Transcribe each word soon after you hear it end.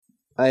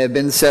I have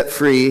been set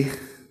free.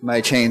 My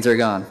chains are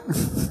gone.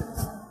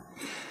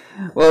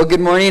 Well, good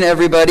morning,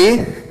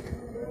 everybody.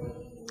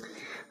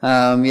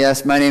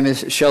 Yes, my name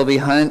is Shelby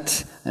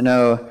Hunt. I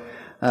know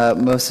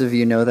most of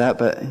you know that,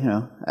 but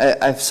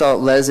I saw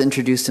Les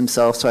introduced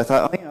himself, so I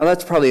thought,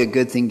 that's probably a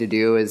good thing to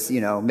do is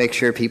make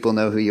sure people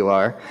know who you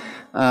are.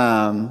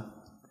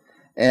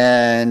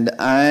 And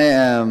I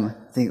am,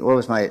 what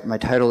was my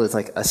title is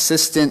like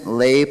assistant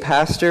lay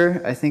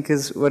pastor, I think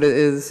is what it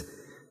is.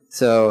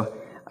 So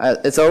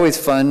it's always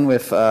fun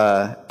with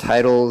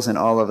titles and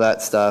all of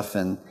that stuff.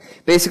 And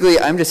basically,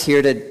 I'm just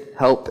here to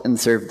help and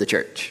serve the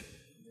church.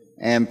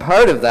 And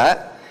part of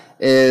that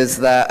is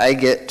that I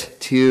get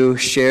to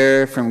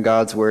share from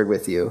God's Word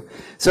with you.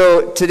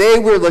 So today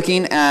we're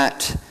looking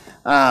at,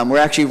 we're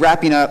actually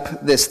wrapping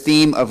up this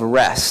theme of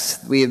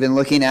rest. We have been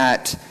looking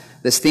at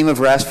this theme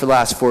of rest for the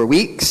last 4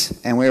 weeks,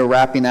 and we're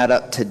wrapping that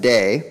up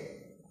today.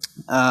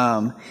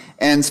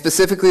 And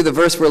specifically, the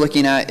verse we're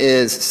looking at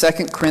is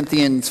 2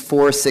 Corinthians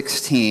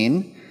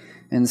 4:16.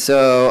 And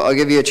so I'll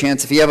give you a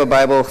chance, if you have a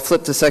Bible,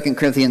 flip to 2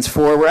 Corinthians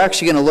 4. We're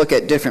actually going to look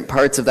at different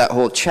parts of that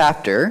whole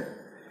chapter.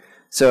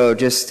 So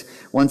just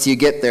once you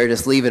get there,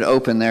 just leave it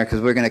open there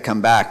because we're going to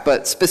come back.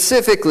 But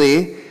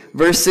specifically,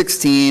 verse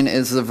 16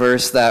 is the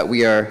verse that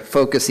we are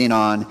focusing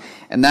on.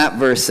 And that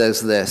verse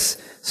says this: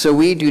 "So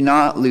we do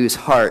not lose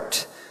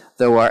heart,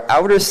 though our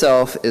outer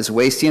self is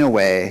wasting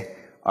away,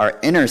 our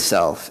inner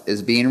self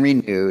is being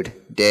renewed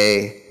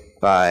day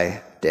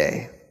by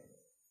day."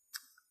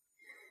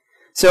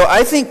 So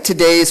I think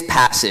today's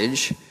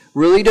passage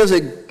really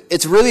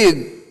it's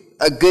really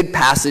a good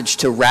passage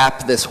to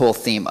wrap this whole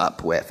theme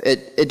up with.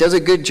 It does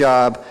a good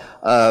job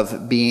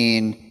of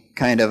being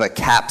kind of a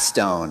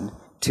capstone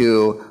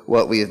to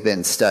what we've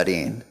been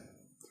studying.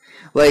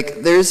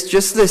 Like, there's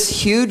just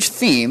this huge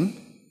theme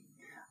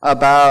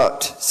about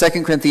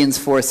 2 Corinthians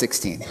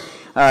 4:16.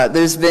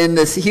 There's been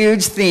this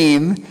huge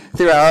theme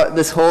throughout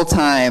this whole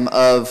time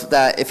of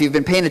that, if you've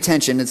been paying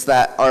attention, it's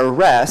that our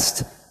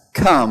rest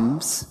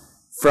comes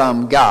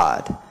from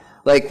God.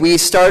 Like, we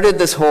started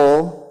this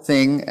whole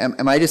thing.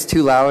 Am I just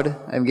too loud?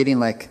 I'm getting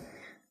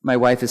my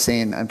wife is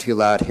saying I'm too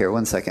loud here.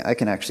 1 second. I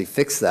can actually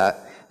fix that.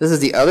 This is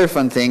the other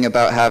fun thing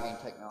about having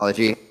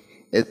technology,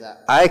 is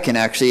that I can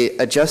actually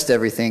adjust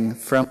everything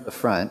from the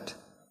front.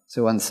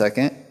 So 1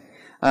 second.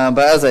 But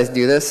as I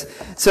do this,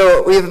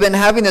 so we've been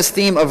having this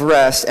theme of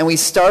rest, and we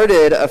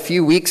started a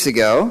few weeks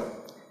ago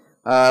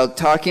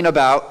talking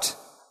about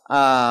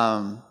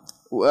a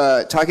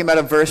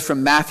verse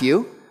from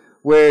Matthew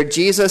where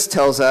Jesus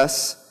tells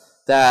us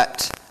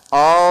that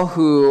all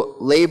who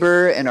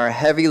labor and are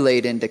heavy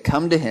laden to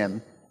come to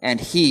him, and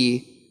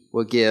he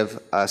will give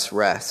us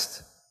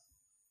rest.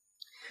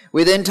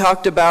 We then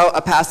talked about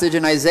a passage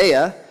in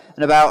Isaiah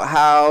and about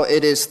how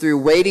it is through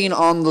waiting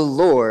on the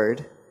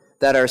Lord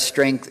that our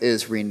strength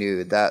is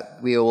renewed, that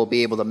we will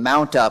be able to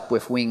mount up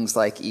with wings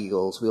like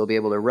eagles. We will be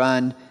able to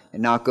run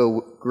and not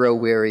grow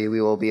weary.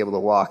 We will be able to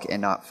walk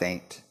and not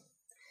faint.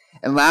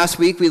 And last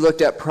week we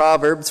looked at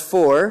Proverbs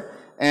 4,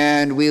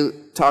 and we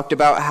talked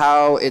about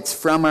how it's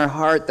from our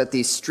heart that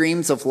these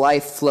streams of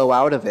life flow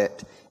out of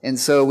it. And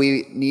so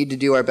we need to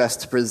do our best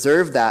to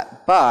preserve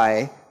that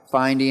by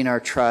finding our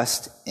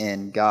trust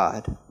in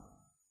God.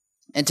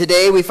 And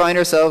today we find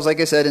ourselves, like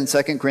I said, in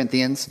 2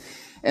 Corinthians,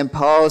 and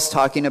Paul is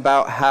talking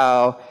about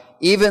how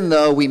even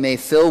though we may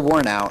feel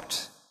worn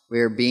out, we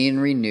are being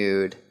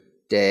renewed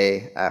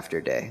day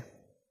after day.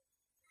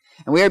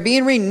 And we are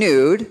being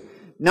renewed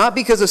not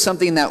because of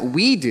something that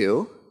we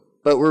do,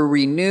 but we're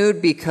renewed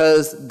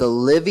because the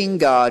living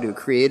God who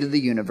created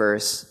the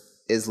universe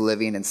is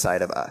living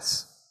inside of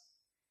us.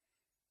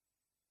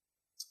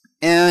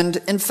 And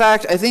in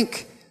fact, I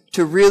think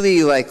to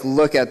really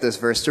look at this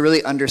verse, to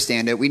really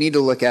understand it, we need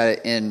to look at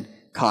it in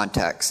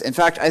context. In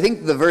fact, I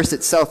think the verse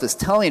itself is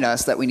telling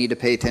us that we need to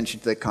pay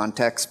attention to the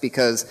context,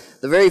 because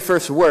the very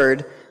first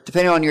word,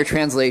 depending on your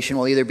translation,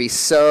 will either be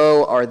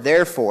so or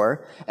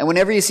therefore. And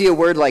whenever you see a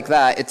word like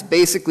that, it's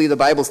basically the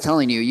Bible's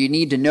telling you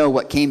need to know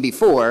what came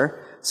before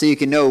so you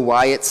can know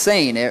why it's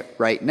saying it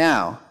right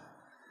now.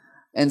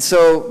 And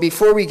so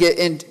before we get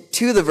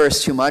into the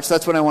verse too much,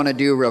 that's what I want to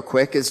do real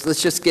quick, is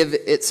let's just give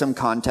it some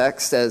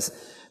context. As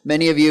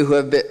many of you who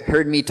have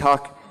heard me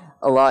talk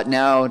a lot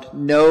now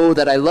know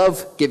that I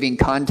love giving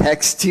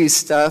context to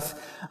stuff.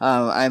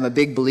 I'm a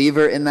big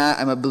believer in that.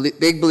 I'm a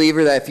big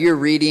believer that if you're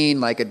reading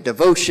like a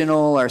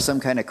devotional or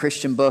some kind of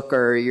Christian book,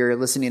 or you're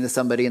listening to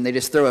somebody and they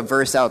just throw a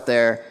verse out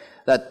there,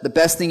 that the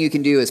best thing you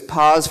can do is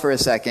pause for a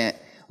second,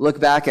 look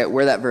back at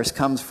where that verse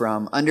comes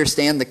from,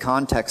 understand the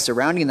context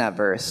surrounding that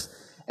verse,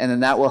 and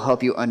then that will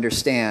help you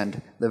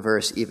understand the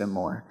verse even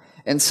more.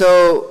 And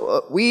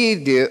so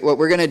what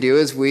we're going to do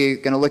is we're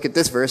going to look at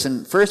this verse,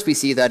 and first we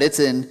see that it's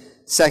in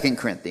 2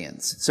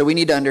 Corinthians. So we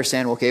need to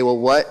understand, okay, well,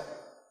 what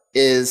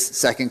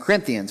is 2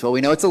 Corinthians? Well, we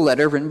know it's a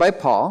letter written by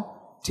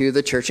Paul to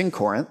the church in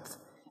Corinth,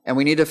 and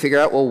we need to figure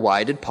out, well,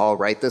 why did Paul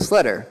write this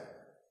letter?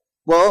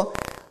 Well,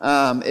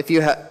 if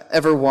you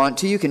ever want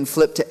to, you can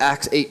flip to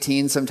Acts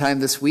 18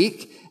 sometime this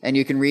week, and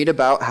you can read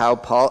about how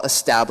Paul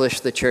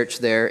established the church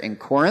there in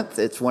Corinth.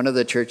 It's one of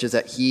the churches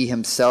that he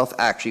himself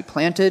actually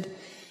planted.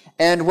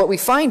 And what we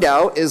find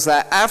out is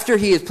that after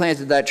he has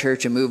planted that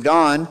church and moved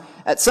on,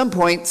 at some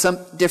point, some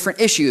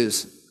different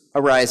issues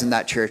arise in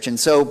that church. And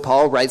so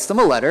Paul writes them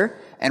a letter,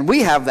 and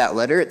we have that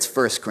letter. It's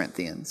 1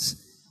 Corinthians.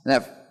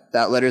 And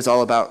that letter is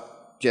all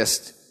about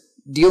just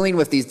dealing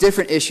with these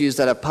different issues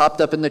that have popped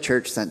up in the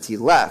church since he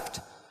left.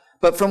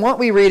 But from what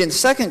we read in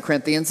 2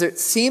 Corinthians, it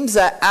seems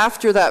that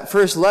after that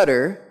first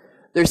letter,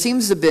 there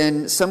seems to have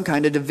been some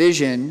kind of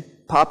division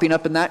popping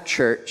up in that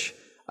church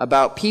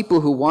about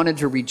people who wanted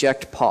to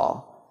reject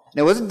Paul. And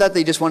it wasn't that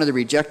they just wanted to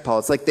reject Paul.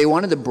 It's like they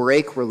wanted to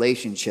break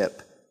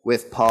relationship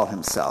with Paul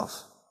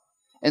himself.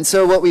 And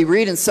so what we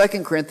read in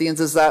 2 Corinthians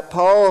is that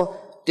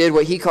Paul did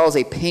what he calls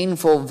a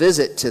painful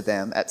visit to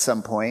them at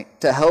some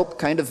point to help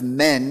kind of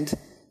mend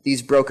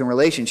these broken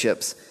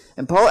relationships.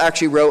 And Paul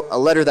actually wrote a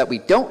letter that we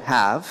don't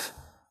have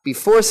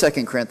before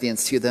 2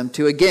 Corinthians to them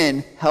to,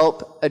 again,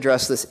 help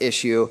address this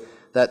issue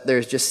that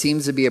there just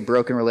seems to be a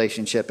broken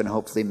relationship and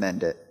hopefully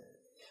mend it.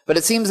 But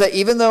it seems that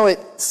even though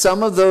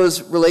some of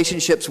those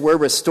relationships were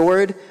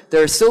restored,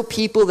 there are still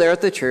people there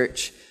at the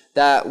church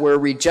that were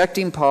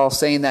rejecting Paul,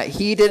 saying that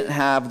he didn't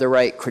have the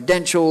right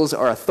credentials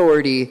or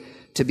authority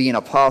to be an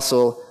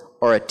apostle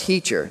or a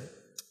teacher.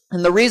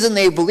 And the reason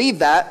they believed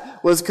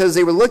that was because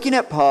they were looking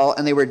at Paul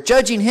and they were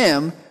judging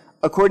him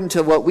according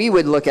to what we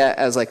would look at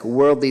as like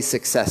worldly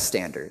success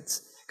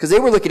standards. Because they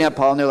were looking at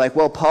Paul and they're like,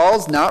 well,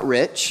 Paul's not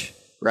rich,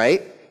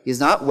 right? He's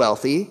not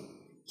wealthy.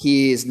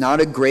 He's not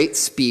a great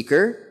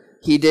speaker.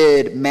 He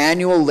did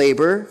manual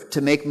labor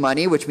to make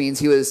money, which means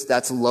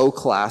that's low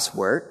class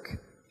work.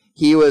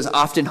 He was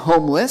often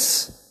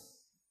homeless.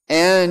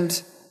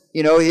 And,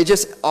 it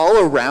just all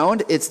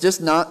around,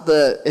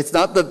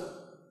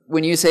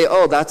 when you say,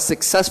 oh, that's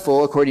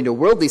successful according to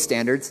worldly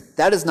standards,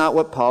 that is not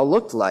what Paul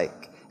looked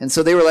like. And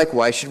so they were like,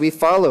 why should we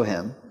follow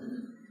him?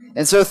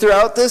 And so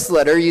throughout this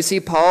letter, you see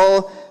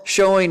Paul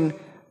showing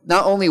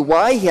not only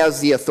why he has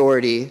the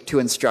authority to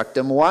instruct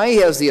them, why he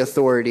has the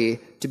authority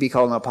to be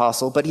called an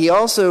apostle, but he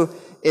also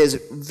is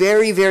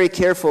very, very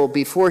careful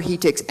before he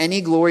takes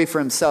any glory for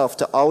himself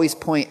to always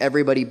point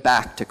everybody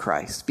back to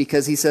Christ,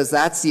 because he says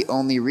that's the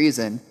only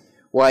reason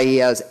why he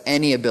has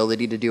any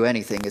ability to do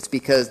anything.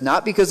 It's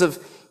not because of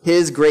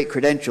his great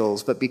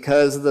credentials, but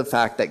because of the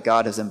fact that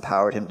God has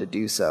empowered him to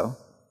do so.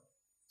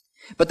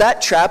 But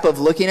that trap of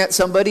looking at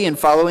somebody and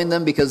following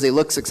them because they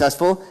look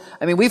successful,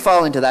 we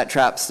fall into that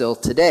trap still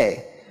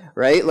today,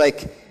 right?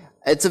 Like,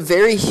 it's a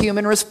very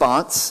human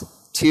response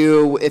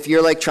to, if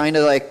you're like trying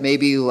to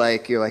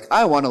you're like,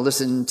 I want to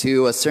listen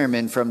to a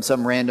sermon from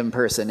some random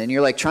person, and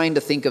you're like trying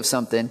to think of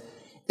something.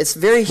 It's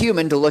very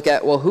human to look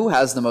at, well, who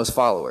has the most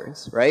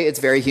followers, right? It's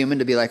very human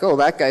to be like, oh,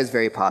 that guy's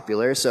very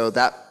popular, so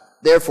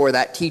therefore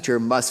that teacher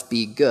must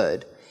be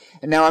good.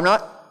 And now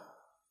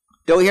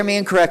don't hear me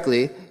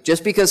incorrectly,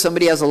 just because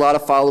somebody has a lot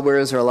of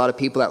followers or a lot of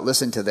people that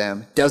listen to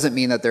them doesn't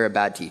mean that they're a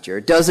bad teacher.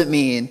 It doesn't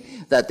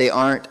mean that they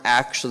aren't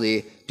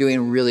actually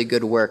doing really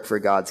good work for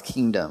God's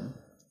kingdom.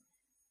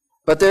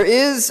 But there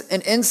is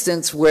an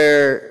instance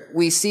where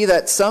we see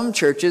that some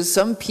churches,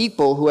 some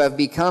people who have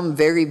become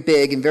very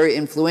big and very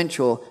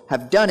influential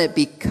have done it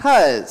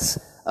because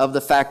of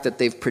the fact that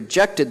they've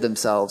projected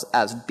themselves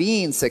as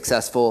being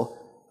successful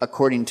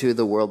according to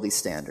the worldly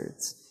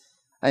standards.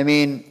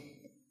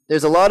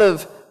 There's a lot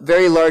of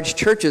very large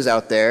churches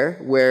out there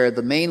where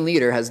the main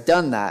leader has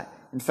done that.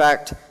 In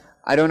fact,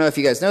 I don't know if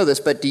you guys know this,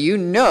 but do you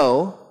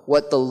know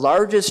what the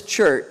largest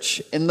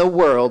church in the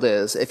world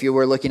is if you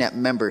were looking at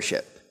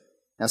membership?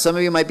 Now, some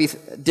of you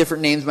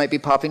different names might be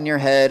popping in your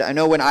head. I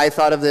know when I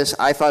thought of this,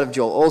 I thought of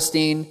Joel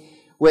Osteen,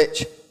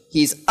 which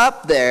he's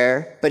up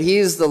there, but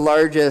he's the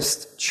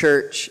largest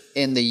church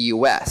in the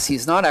U.S.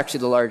 He's not actually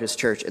the largest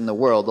church in the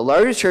world. The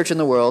largest church in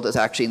the world is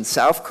actually in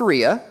South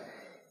Korea.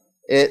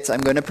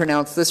 I'm going to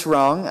pronounce this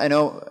wrong. I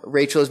know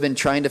Rachel has been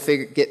trying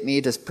to get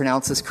me to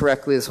pronounce this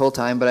correctly this whole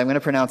time, but I'm going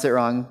to pronounce it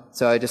wrong,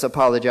 so I just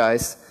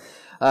apologize.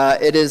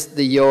 It is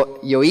the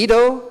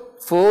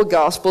Yoido Full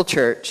Gospel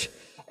Church,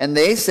 and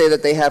they say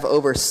that they have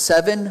over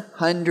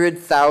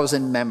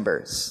 700,000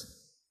 members.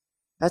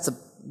 That's a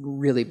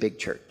really big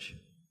church.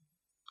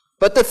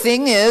 But the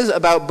thing is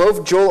about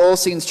both Joel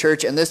Osteen's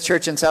church and this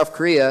church in South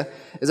Korea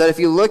is that if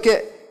you look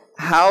at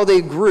how they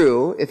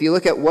grew, if you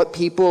look at what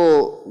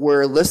people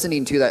were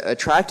listening to that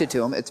attracted to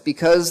them, it's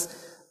because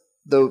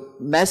the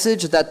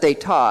message that they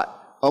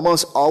taught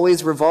almost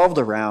always revolved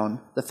around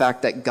the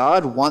fact that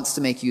God wants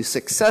to make you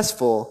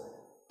successful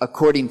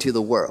according to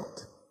the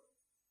world.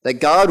 That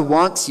God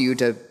wants you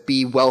to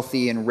be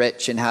wealthy and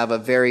rich and have a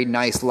very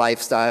nice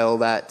lifestyle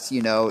that,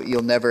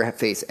 you'll never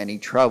face any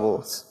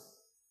troubles.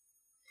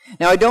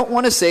 Now, I don't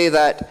want to say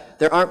that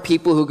there aren't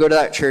people who go to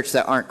that church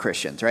that aren't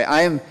Christians, right?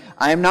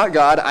 I am not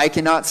God. I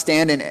cannot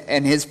stand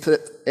in his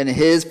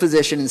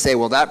position and say,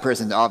 well, that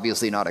person's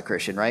obviously not a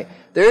Christian, right?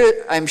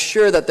 I'm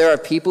sure that there are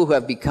people who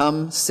have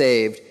become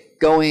saved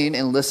going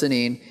and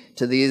listening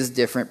to these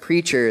different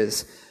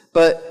preachers.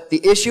 But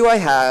the issue I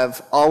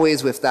have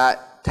always with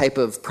that type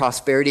of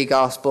prosperity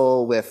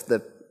gospel, with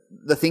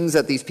the things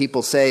that these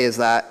people say is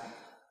that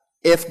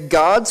if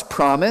God's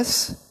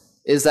promise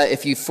is that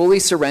if you fully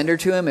surrender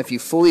to him, if you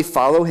fully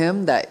follow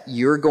him, that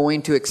you're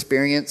going to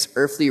experience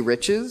earthly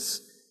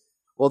riches,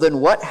 well, then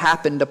what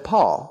happened to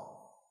Paul?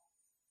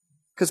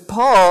 Because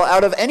Paul,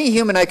 out of any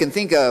human I can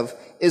think of,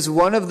 is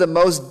one of the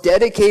most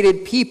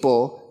dedicated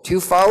people to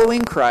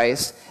following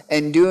Christ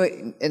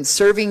and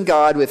serving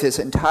God with his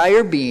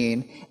entire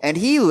being, and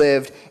he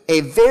lived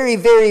a very,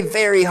 very,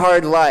 very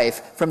hard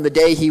life from the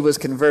day he was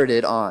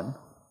converted on.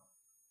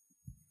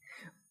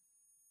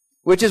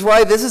 Which is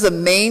why this is a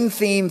main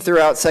theme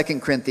throughout 2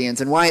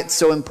 Corinthians and why it's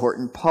so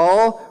important.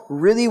 Paul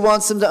really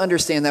wants them to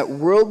understand that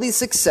worldly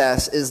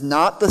success is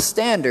not the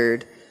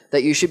standard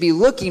that you should be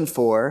looking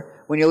for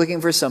when you're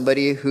looking for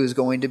somebody who's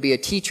going to be a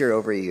teacher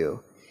over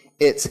you.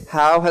 It's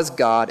how has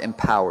God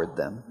empowered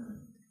them.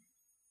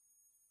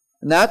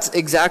 And that's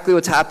exactly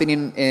what's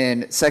happening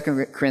in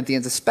 2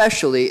 Corinthians,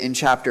 especially in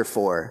chapter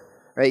 4.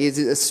 Right? He's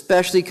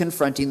especially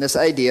confronting this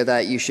idea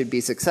that you should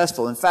be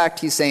successful. In fact,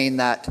 he's saying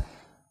that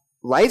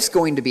life's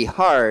going to be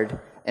hard,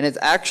 and it's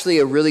actually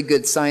a really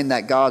good sign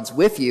that God's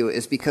with you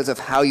is because of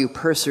how you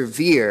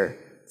persevere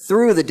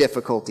through the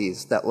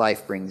difficulties that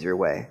life brings your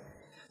way.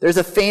 There's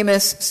a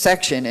famous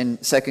section in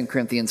 2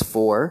 Corinthians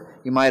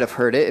 4. You might have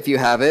heard it. If you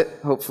have it,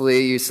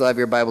 hopefully you still have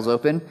your Bibles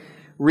open.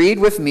 Read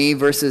with me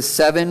verses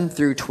 7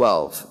 through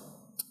 12.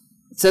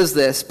 It says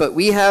this, "But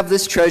we have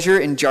this treasure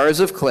in jars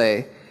of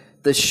clay,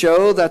 to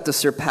show that the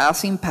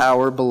surpassing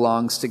power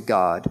belongs to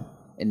God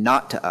and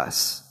not to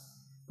us.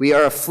 We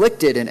are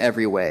afflicted in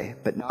every way,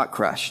 but not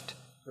crushed,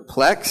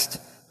 perplexed,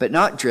 but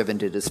not driven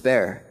to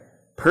despair,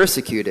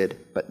 persecuted,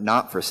 but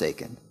not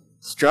forsaken,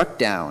 struck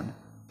down,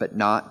 but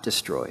not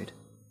destroyed,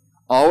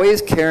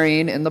 always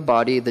carrying in the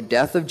body the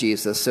death of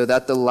Jesus, so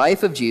that the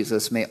life of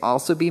Jesus may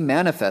also be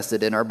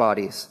manifested in our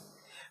bodies.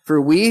 For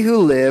we who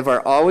live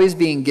are always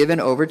being given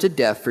over to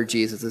death for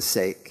Jesus'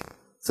 sake,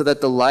 so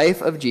that the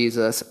life of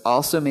Jesus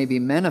also may be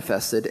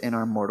manifested in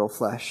our mortal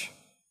flesh.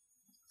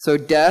 So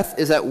death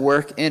is at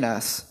work in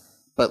us,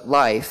 but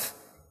life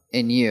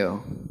in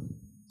you."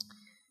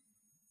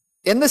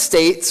 In the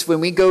States,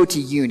 when we go to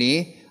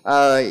uni,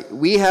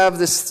 we have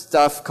this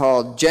stuff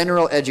called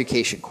general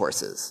education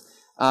courses.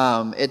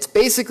 It's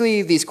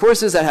basically these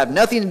courses that have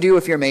nothing to do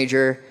with your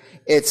major.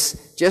 It's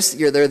just,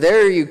 they're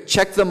there, you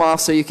check them off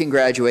so you can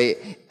graduate.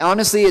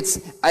 Honestly,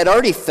 I'd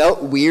already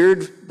felt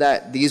weird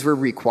that these were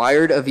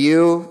required of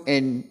you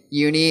in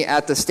uni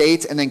at the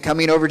States, and then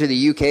coming over to the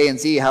UK and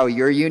see how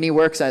your uni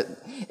works,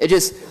 it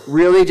just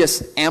really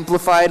just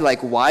amplified,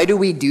 like, why do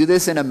we do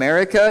this in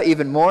America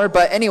even more?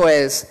 But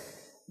anyways,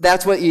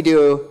 that's what you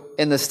do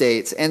in the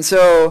States. And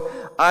so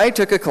I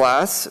took a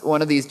class,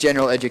 one of these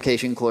general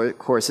education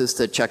courses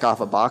to check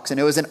off a box, and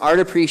it was an art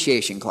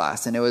appreciation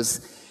class, and it was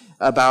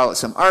about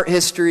some art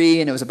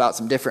history, and it was about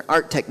some different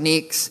art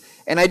techniques.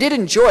 And I did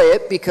enjoy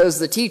it because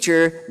the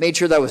teacher made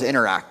sure that it was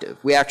interactive.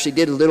 We actually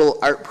did little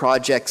art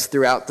projects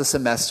throughout the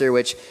semester,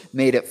 which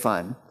made it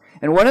fun.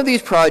 And one of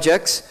these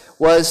projects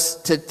was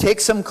to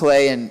take some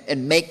clay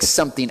and make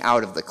something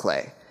out of the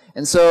clay.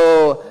 And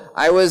so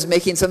I was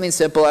making something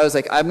simple. I was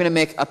like, I'm going to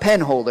make a pen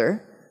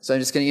holder. So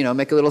I'm just going to,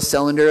 make a little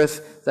cylinder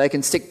that I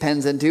can stick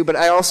pens into. But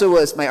I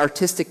also my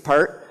artistic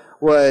part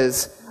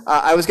was,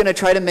 I was going to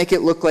try to make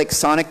it look like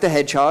Sonic the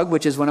Hedgehog,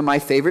 which is one of my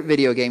favorite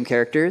video game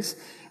characters.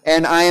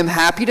 And I am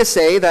happy to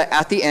say that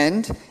at the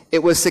end, it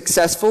was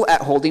successful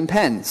at holding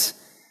pens.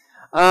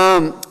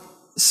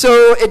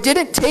 So it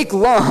didn't take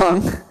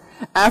long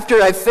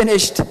after I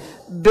finished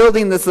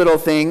building this little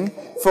thing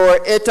for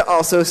it to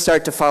also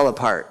start to fall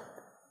apart.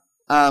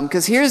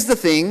 Because here's the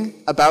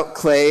thing about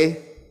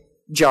clay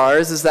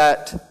jars is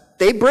that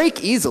they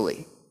break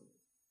easily.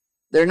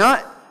 They're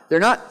not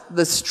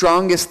the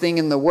strongest thing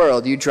in the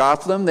world. You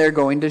drop them, they're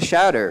going to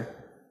shatter.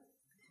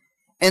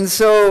 And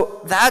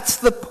so that's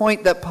the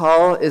point that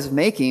Paul is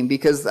making,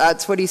 because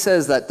that's what he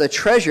says, that the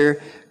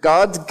treasure,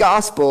 God's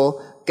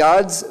gospel,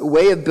 God's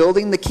way of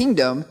building the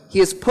kingdom, he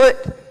has put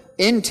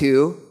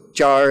into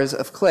jars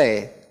of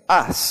clay,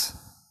 us.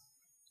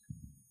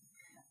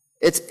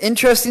 It's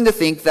interesting to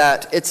think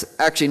that, it's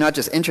actually not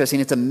just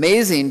interesting, it's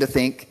amazing to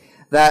think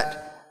that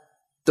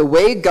the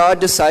way God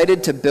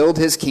decided to build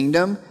his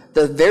kingdom,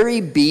 the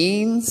very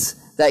beings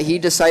that he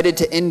decided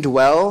to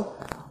indwell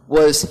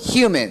was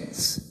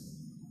humans,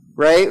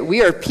 right?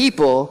 We are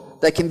people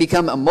that can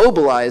become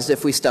immobilized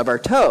if we stub our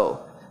toe.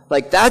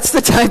 Like, that's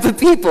the type of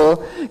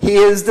people he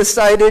has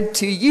decided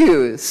to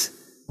use.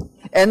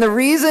 And the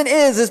reason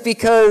is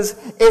because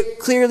it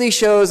clearly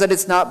shows that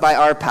it's not by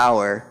our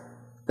power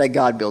that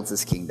God builds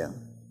his kingdom.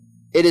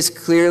 It is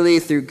clearly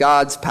through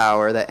God's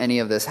power that any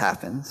of this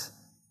happens.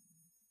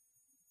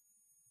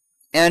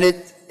 And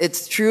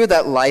it's true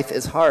that life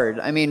is hard.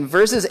 I mean,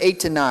 verses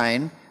 8 to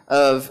 9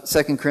 of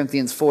 2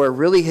 Corinthians 4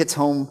 really hits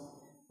home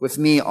with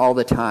me all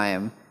the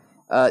time.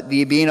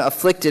 The being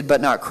afflicted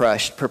but not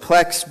crushed,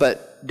 perplexed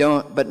but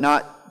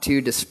not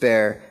to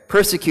despair,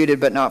 persecuted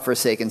but not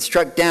forsaken,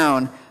 struck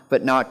down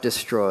but not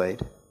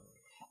destroyed.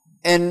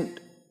 And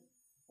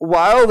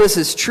while this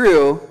is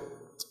true,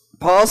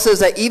 Paul says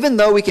that even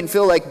though we can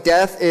feel like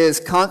death is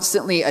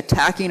constantly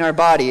attacking our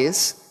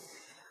bodies,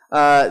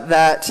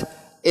 that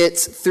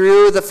it's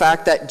through the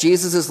fact that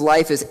Jesus'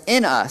 life is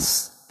in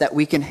us that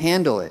we can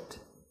handle it.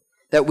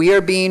 That we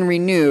are being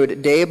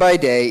renewed day by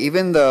day,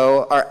 even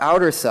though our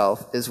outer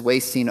self is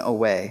wasting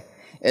away.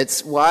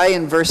 It's why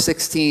in verse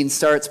 16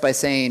 starts by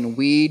saying,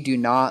 we do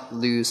not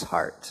lose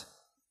heart.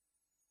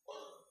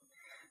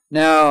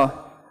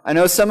 Now, I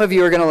know some of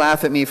you are going to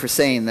laugh at me for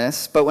saying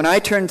this, but when I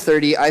turned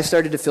 30, I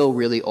started to feel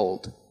really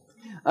old.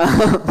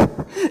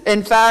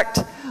 In fact,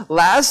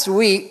 last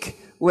week,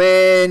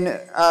 when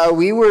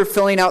we were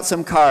filling out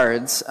some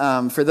cards,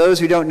 for those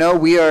who don't know,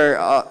 we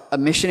are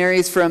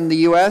missionaries from the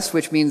U.S.,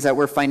 which means that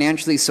we're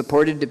financially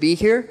supported to be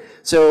here.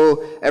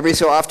 So every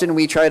so often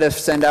we try to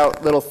send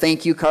out little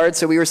thank you cards.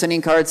 So we were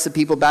sending cards to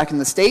people back in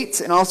the States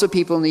and also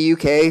people in the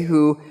U.K.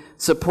 who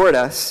support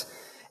us.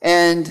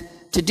 And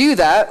to do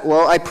that,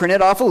 well, I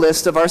printed off a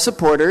list of our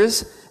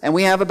supporters, and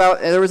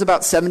there was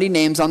about 70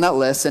 names on that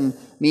list, and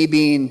me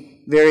being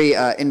very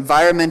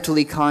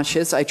environmentally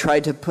conscious, I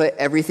tried to put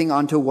everything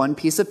onto one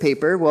piece of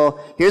paper. Well,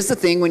 here's the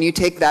thing, when you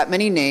take that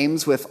many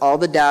names with all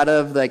the data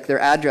of like their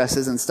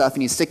addresses and stuff,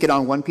 and you stick it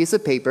on one piece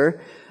of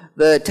paper,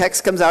 the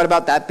text comes out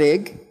about that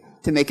big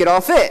to make it all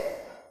fit.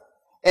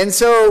 And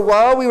so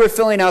while we were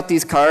filling out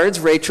these cards,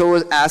 Rachel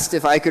was asked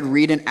if I could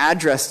read an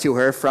address to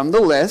her from the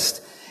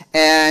list,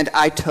 and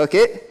I took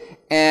it,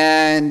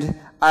 and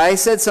I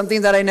said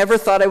something that I never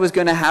thought I was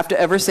going to have to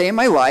ever say in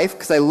my life,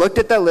 because I looked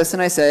at that list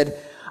and I said,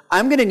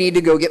 I'm going to need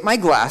to go get my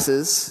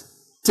glasses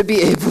to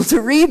be able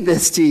to read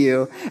this to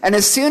you. And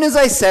as soon as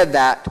I said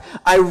that,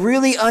 I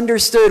really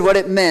understood what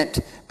it meant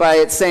by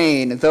it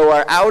saying, though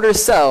our outer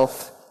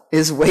self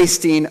is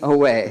wasting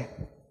away.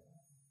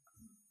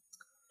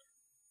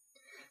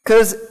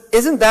 Because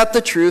isn't that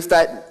the truth,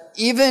 that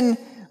even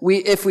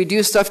if we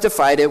do stuff to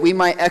fight it, we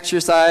might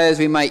exercise,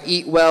 we might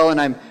eat well,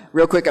 and I'm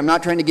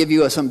not trying to give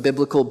you some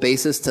biblical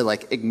basis to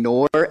like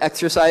ignore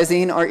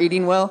exercising or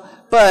eating well,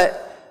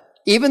 but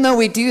even though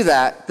we do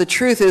that, the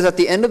truth is at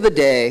the end of the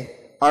day,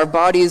 our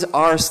bodies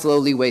are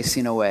slowly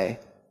wasting away.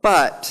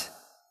 But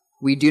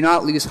we do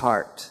not lose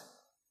heart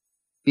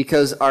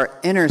because our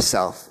inner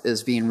self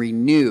is being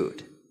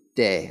renewed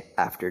day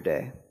after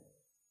day.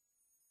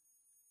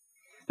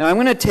 Now I'm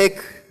going to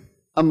take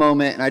a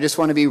moment, and I just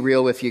want to be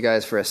real with you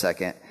guys for a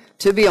second.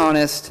 To be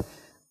honest,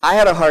 I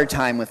had a hard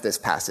time with this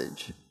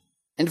passage.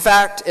 In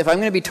fact, if I'm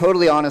going to be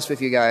totally honest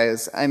with you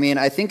guys,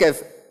 I think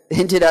I've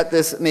hinted at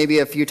this maybe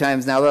a few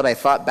times now that I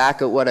thought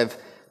back at what I've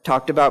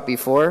talked about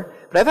before,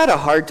 but I've had a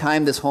hard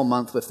time this whole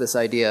month with this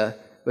idea,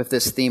 with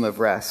this theme of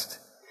rest.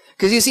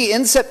 Because you see,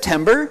 in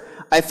September,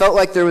 I felt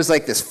like there was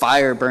like this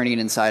fire burning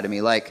inside of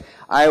me. Like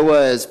I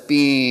was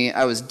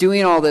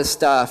doing all this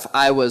stuff.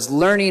 I was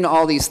learning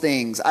all these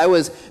things. I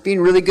was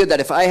being really good that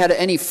if I had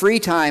any free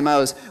time, I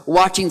was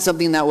watching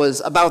something that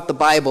was about the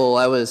Bible.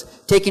 I was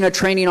taking a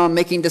training on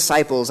making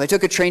disciples. I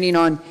took a training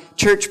on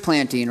church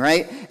planting,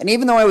 right? And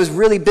even though I was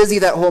really busy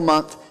that whole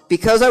month,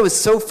 because I was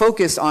so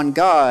focused on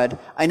God,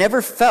 I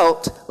never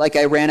felt like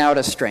I ran out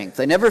of strength.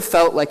 I never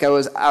felt like I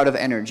was out of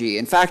energy.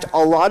 In fact,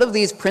 a lot of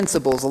these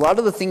principles, a lot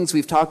of the things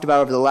we've talked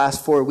about over the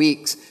last 4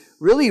 weeks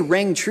really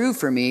rang true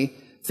for me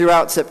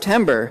throughout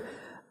September.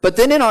 But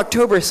then in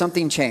October,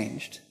 something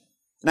changed.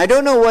 And I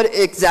don't know what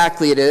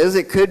exactly it is.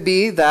 It could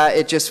be that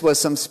it just was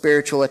some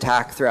spiritual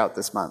attack throughout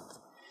this month.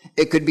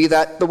 It could be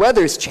that the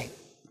weather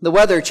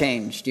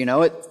changed.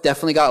 It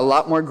definitely got a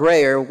lot more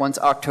grayer once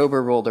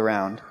October rolled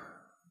around.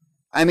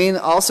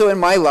 Also in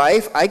my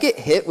life, I get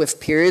hit with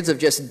periods of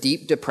just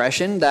deep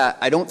depression that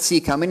I don't see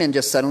coming, and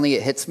just suddenly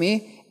it hits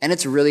me, and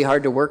it's really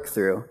hard to work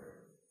through.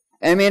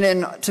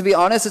 And to be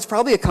honest, it's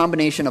probably a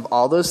combination of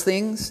all those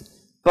things,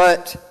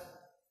 but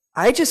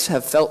I just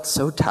have felt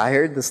so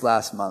tired this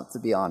last month, to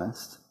be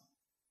honest.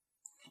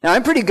 Now,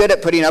 I'm pretty good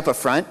at putting up a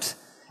front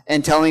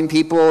and telling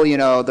people,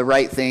 the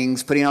right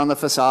things, putting on the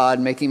facade,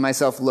 making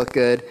myself look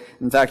good.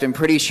 In fact, I'm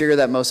pretty sure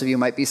that most of you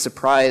might be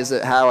surprised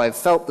at how I've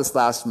felt this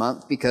last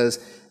month, because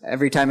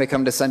every time I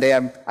come to Sunday,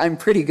 I'm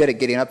pretty good at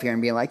getting up here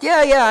and being like,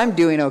 yeah, I'm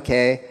doing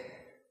okay.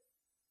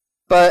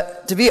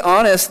 But to be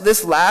honest,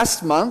 this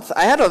last month,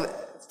 I had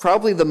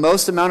probably the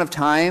most amount of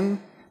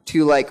time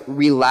to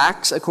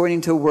relax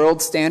according to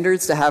world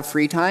standards, to have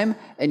free time,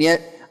 and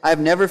yet I've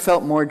never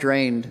felt more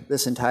drained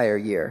this entire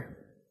year.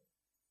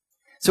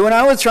 So when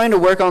I was trying to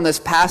work on this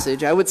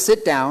passage, I would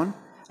sit down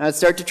and I'd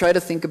start to try to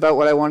think about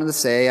what I wanted to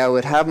say. I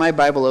would have my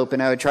Bible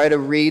open. I would try to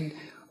read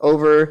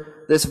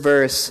over this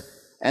verse,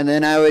 and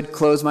then I would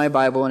close my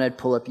Bible and I'd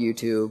pull up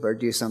YouTube or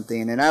do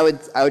something. And I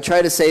would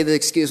try to say the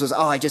excuse was,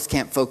 I just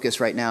can't focus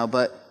right now.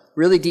 But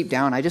really deep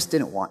down, I just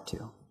didn't want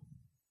to.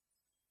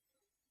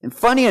 And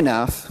funny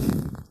enough,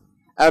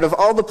 out of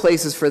all the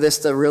places for this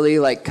to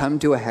really come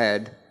to a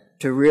head,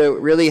 to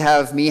really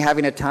have me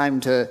having a time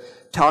to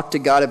talk to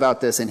God about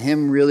this and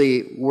Him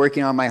really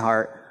working on my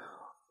heart,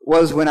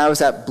 was when I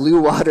was at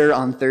Blue Water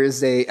on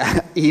Thursday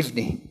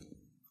evening.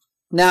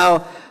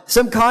 Now,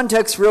 some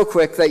context real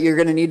quick that you're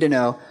going to need to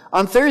know.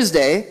 On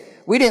Thursday,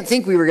 we didn't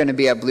think we were going to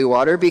be at Blue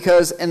Water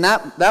because in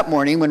that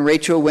morning when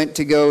Rachel went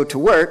to go to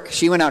work,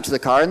 she went out to the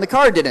car and the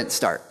car didn't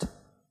start,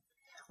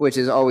 which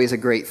is always a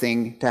great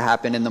thing to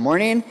happen in the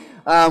morning.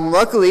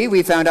 Luckily,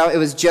 we found out it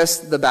was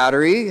just the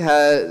battery.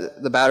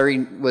 The battery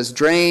was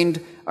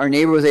drained. Our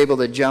neighbor was able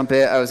to jump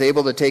it. I was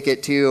able to take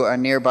it to a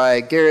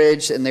nearby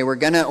garage, and they were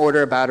going to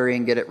order a battery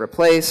and get it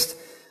replaced.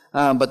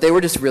 But they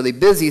were just really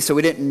busy, so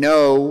we didn't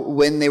know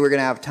when they were going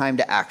to have time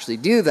to actually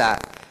do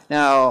that.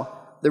 Now,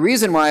 the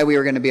reason why we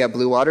were going to be at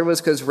Blue Water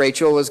was because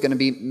Rachel was going to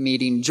be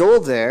meeting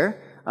Joel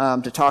there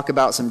to talk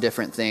about some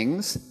different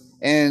things.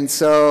 And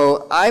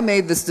so I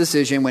made this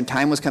decision when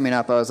time was coming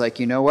up. I was like,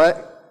 you know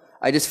what?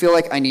 I just feel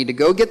like I need to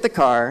go get the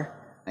car,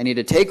 I need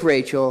to take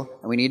Rachel,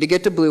 and we need to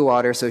get to Blue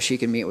Water so she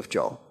can meet with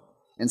Joel.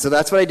 And so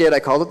that's what I did. I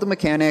called up the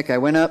mechanic, I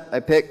went up, I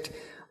picked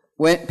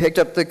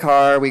up the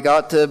car, we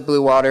got to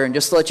Blue Water, and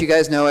just to let you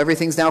guys know,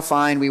 everything's now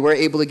fine. We were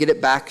able to get it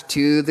back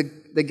to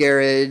the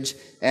garage,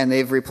 and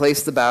they've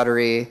replaced the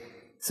battery.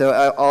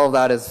 So all of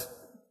that is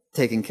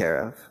taken care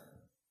of.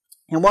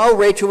 And while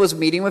Rachel was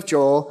meeting with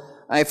Joel,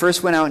 I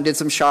first went out and did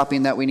some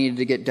shopping that we needed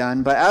to get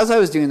done. But as I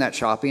was doing that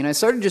shopping, I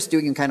started just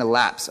doing kind of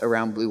laps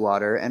around Blue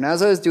Water. And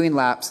as I was doing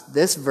laps,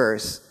 this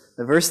verse,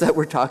 the verse that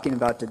we're talking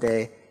about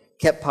today,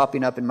 kept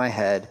popping up in my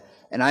head.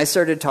 And I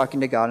started talking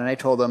to God, and I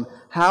told him,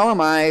 how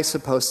am I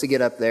supposed to get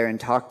up there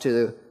and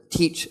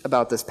teach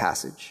about this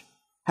passage?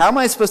 How am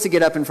I supposed to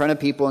get up in front of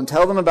people and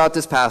tell them about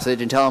this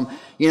passage and tell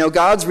them,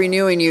 God's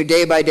renewing you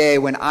day by day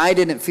when I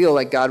didn't feel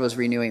like God was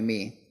renewing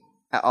me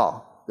at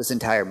all this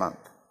entire month?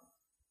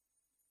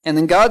 And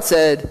then God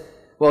said,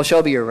 well,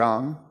 Shelby, you're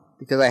wrong,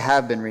 because I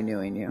have been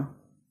renewing you.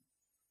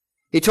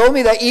 He told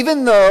me that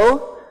even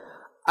though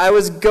I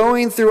was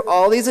going through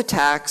all these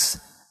attacks,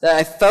 that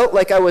I felt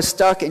like I was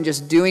stuck and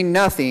just doing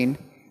nothing,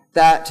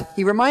 that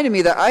he reminded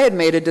me that I had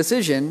made a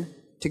decision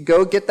to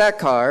go get that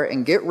car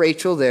and get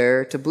Rachel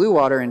there to Blue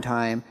Water in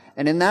time.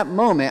 And in that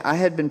moment, I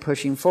had been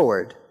pushing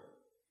forward.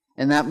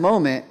 In that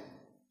moment,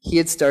 he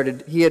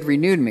had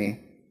renewed me.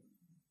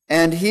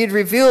 And he had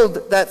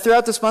revealed that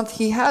throughout this month,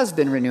 he has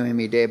been renewing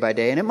me day by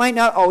day. And it might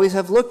not always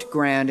have looked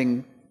grand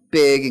and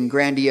big and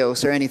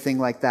grandiose or anything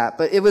like that,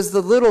 but it was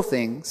the little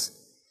things.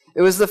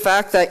 It was the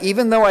fact that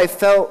even though I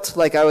felt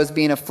like I was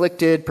being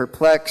afflicted,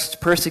 perplexed,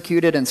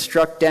 persecuted, and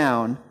struck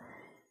down,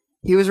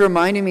 he was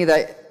reminding me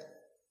that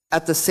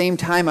at the same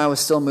time I was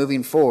still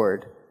moving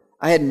forward.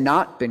 I had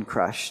not been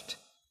crushed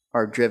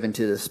or driven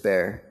to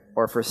despair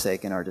or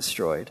forsaken or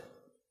destroyed.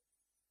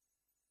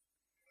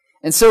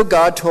 And so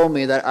God told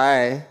me that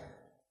I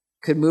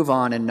could move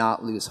on and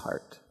not lose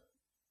heart.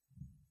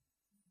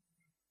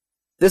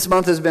 This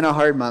month has been a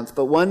hard month,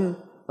 but one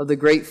of the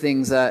great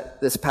things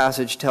that this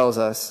passage tells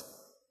us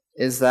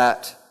is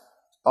that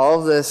all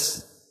of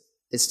this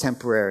is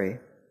temporary.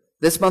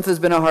 This month has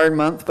been a hard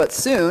month, but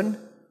soon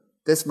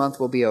this month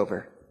will be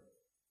over.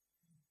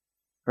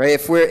 Right?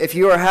 If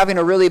you are having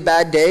a really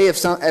bad day,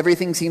 if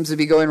everything seems to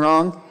be going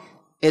wrong,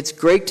 it's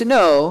great to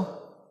know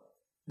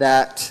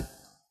that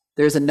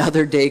there's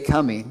another day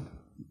coming.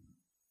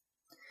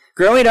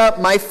 Growing up,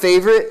 my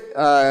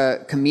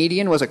favorite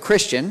comedian was a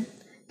Christian.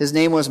 His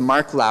name was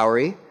Mark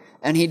Lowry,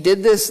 and he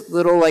did this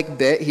little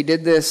bit. He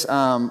did this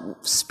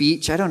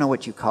speech. I don't know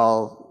what you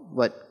call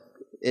what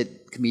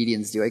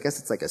comedians do. I guess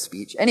it's like a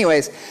speech.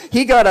 Anyways,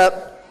 he got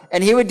up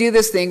and he would do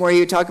this thing where he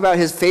would talk about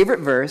his favorite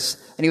verse,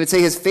 and he would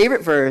say his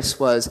favorite verse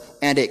was,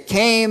 "And it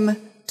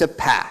came to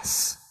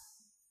pass."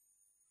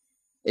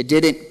 It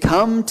didn't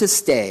come to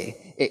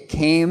stay. It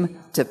came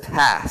to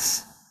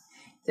pass.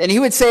 And he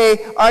would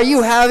say, are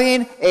you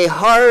having a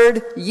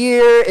hard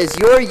year? Is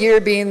your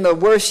year being the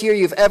worst year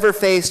you've ever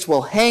faced?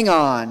 Well, hang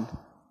on.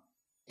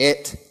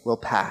 It will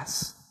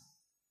pass.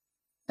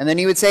 And then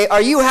he would say,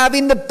 are you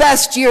having the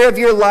best year of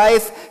your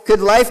life? Could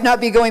life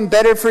not be going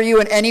better for you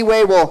in any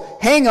way? Well,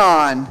 hang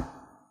on.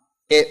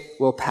 It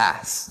will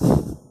pass.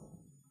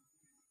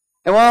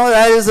 And while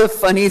that is a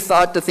funny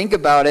thought to think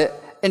about it,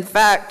 in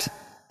fact,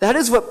 that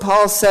is what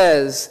Paul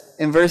says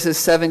in verses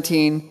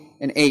 17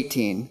 and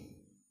 18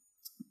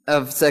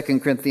 of 2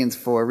 Corinthians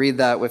 4. Read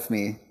that with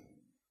me.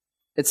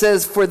 It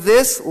says, for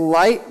this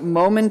light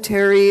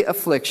momentary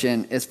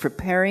affliction is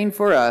preparing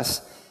for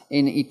us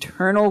an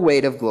eternal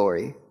weight of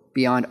glory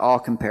beyond all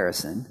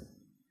comparison.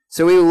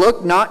 So we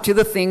look not to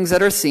the things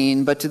that are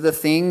seen, but to the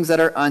things that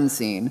are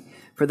unseen.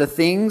 For the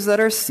things that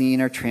are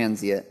seen are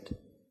transient,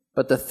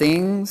 but the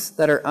things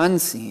that are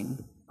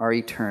unseen are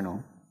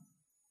eternal.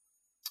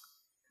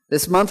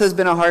 This month has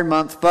been a hard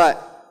month,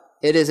 but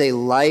it is a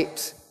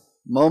light,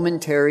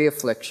 momentary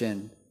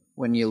affliction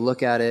when you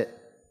look at it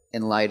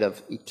in light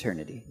of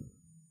eternity.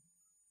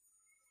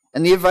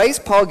 And the advice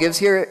Paul gives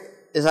here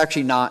is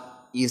actually not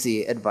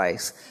easy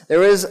advice. There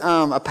was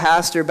a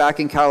pastor back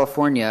in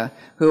California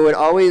who would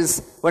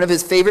always, one of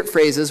his favorite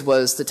phrases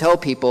was to tell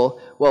people,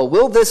 well,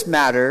 will this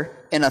matter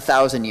in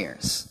 1,000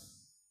 years?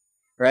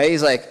 Right?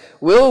 He's like,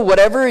 will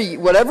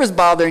whatever's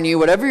bothering you,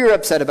 whatever you're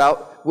upset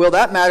about, will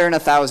that matter in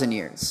 1,000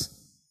 years?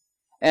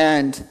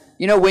 And,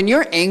 when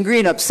you're angry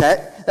and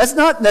upset, that's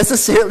not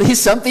necessarily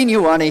something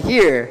you want to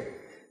hear.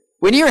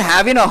 When you're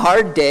having a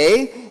hard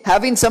day,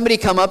 having somebody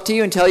come up to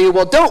you and tell you,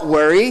 well, don't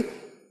worry,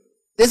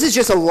 this is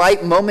just a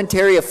light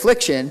momentary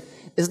affliction,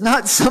 is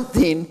not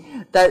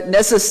something that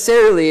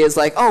necessarily is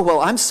like, oh,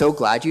 well, I'm so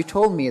glad you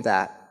told me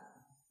that.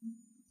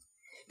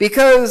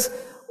 Because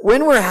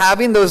when we're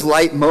having those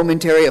light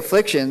momentary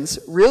afflictions,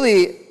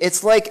 really,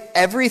 it's like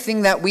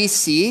everything that we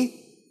see,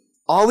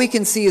 all we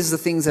can see is the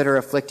things that are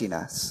afflicting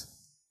us.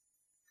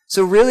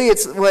 So really,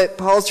 it's what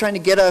Paul's trying to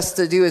get us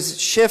to do is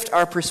shift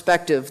our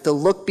perspective, to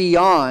look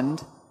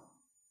beyond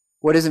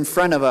what is in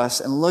front of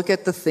us and look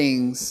at the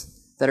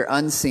things that are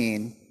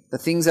unseen, the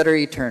things that are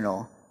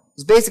eternal.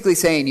 He's basically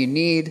saying you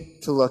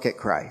need to look at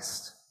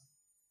Christ.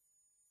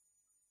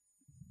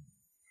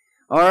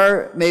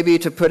 Or maybe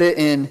to put it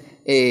in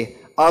a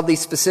oddly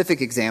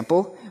specific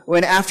example,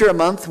 when after a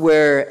month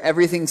where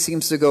everything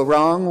seems to go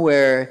wrong,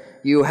 where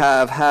you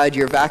have had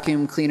your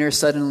vacuum cleaner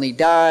suddenly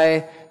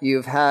die,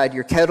 you've had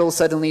your kettle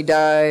suddenly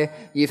die,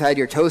 you've had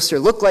your toaster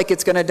look like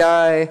it's going to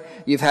die,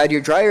 you've had your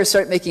dryer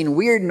start making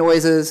weird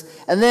noises,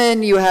 and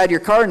then you had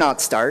your car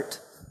not start.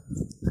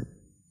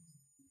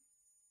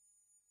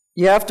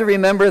 You have to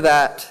remember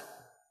that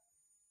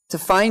to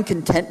find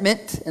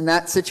contentment in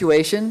that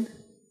situation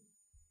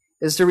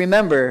is to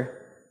remember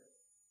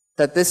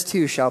that this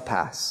too shall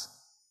pass.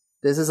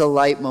 This is a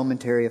light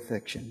momentary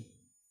affliction.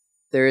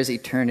 There is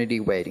eternity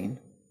waiting.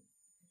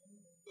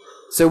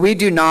 So we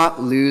do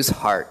not lose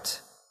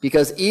heart,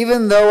 because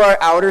even though our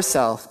outer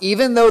self,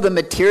 even though the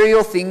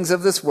material things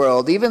of this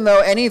world, even though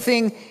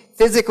anything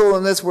physical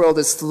in this world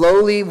is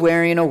slowly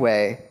wearing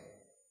away,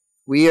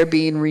 we are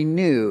being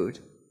renewed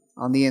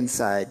on the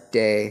inside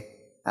day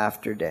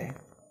after day.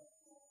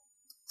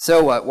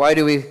 So what?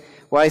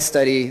 Why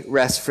study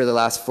rest for the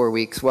last 4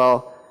 weeks?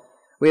 Well,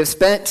 we have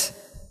spent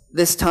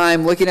this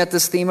time looking at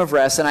this theme of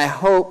rest, and I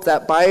hope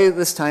that by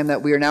this time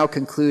that we are now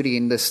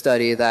concluding this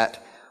study,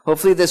 that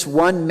hopefully this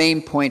one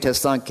main point has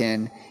sunk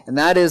in, and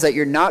that is that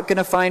you're not going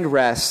to find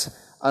rest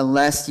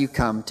unless you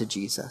come to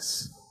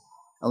Jesus,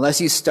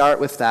 unless you start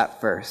with that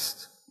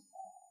first.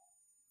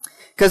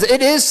 Because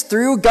it is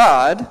through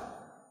God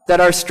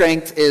that our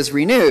strength is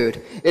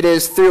renewed. It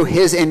is through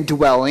his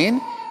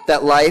indwelling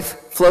that life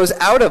flows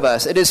out of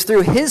us. It is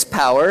through his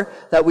power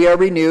that we are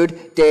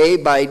renewed day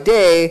by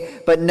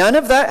day, but none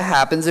of that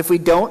happens if we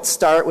don't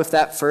start with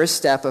that first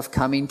step of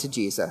coming to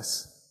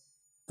Jesus.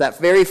 That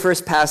very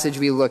first passage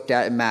we looked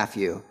at in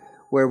Matthew,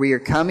 where we are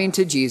coming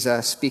to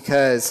Jesus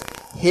because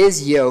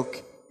his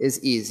yoke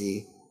is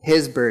easy,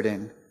 his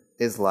burden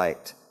is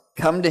light.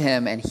 Come to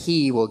him and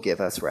he will give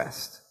us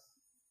rest.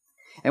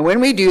 And when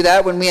we do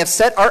that, when we have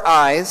set our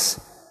eyes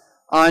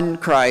on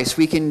Christ,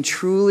 we can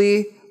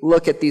truly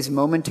look at these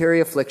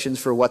momentary afflictions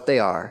for what they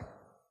are,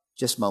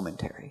 just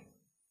momentary.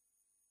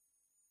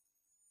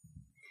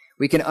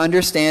 We can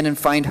understand and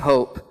find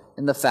hope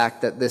in the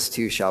fact that this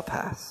too shall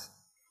pass.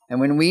 And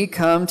when we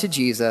come to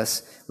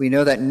Jesus, we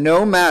know that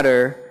no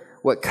matter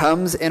what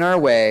comes in our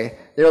way,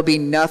 there will be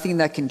nothing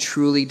that can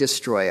truly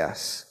destroy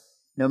us.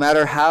 No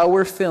matter how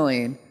we're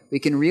feeling, we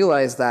can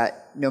realize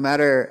that no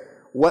matter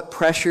what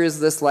pressures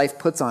this life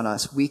puts on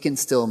us, we can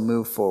still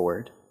move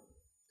forward.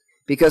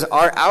 Because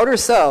our outer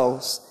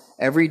selves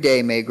every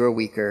day may grow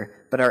weaker,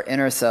 but our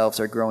inner selves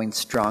are growing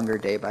stronger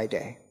day by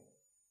day.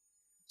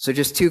 So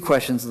just 2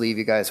 questions to leave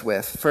you guys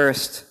with.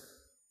 First,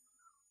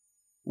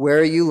 where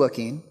are you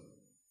looking?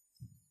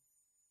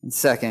 And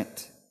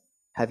second,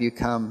 have you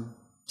come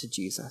to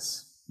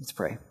Jesus? Let's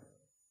pray.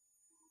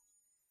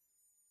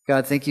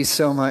 God, thank you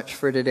so much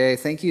for today.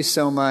 Thank you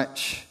so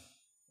much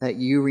that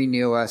you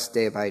renew us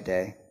day by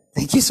day.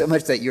 Thank you so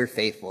much that you're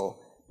faithful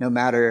no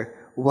matter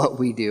what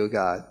we do,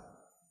 God.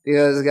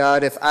 Because,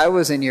 God, if I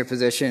was in your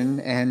position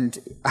and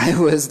I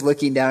was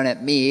looking down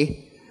at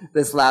me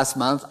this last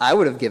month, I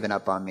would have given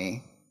up on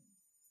me.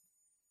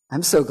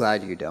 I'm so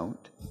glad you don't.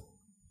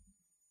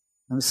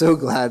 I'm so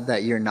glad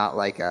that you're not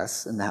like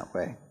us in that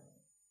way.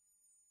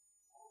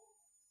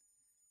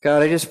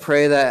 God, I just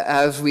pray that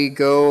as we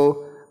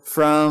go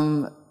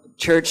from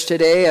church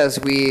today, as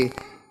we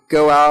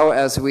go out,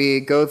 as we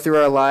go through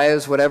our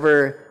lives,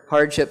 whatever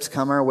hardships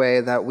come our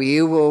way, that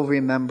we will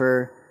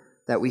remember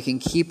that we can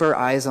keep our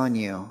eyes on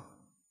you,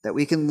 that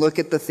we can look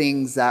at the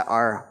things that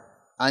are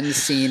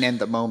unseen in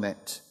the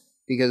moment,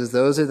 because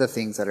those are the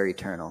things that are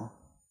eternal.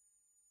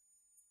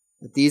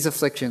 That these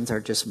afflictions are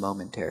just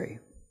momentary.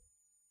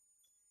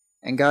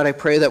 And God, I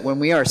pray that when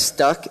we are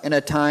stuck in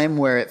a time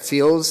where it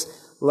feels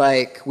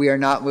like we are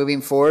not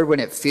moving forward, when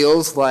it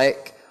feels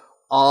like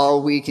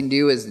all we can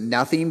do is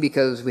nothing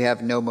because we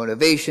have no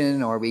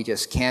motivation or we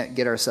just can't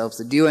get ourselves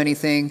to do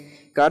anything,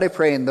 God, I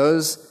pray in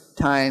those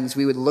times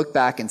we would look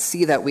back and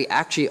see that we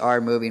actually are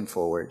moving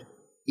forward,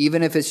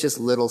 even if it's just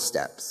little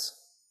steps.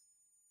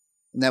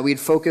 And that we'd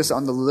focus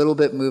on the little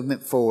bit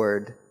movement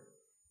forward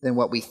than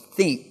what we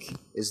think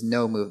is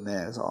no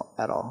movement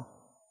at all.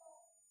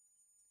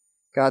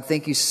 God,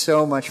 thank you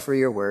so much for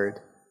your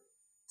word.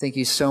 Thank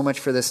you so much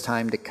for this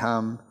time to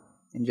come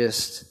and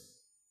just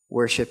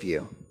worship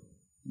you.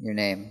 In your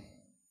name,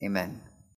 amen.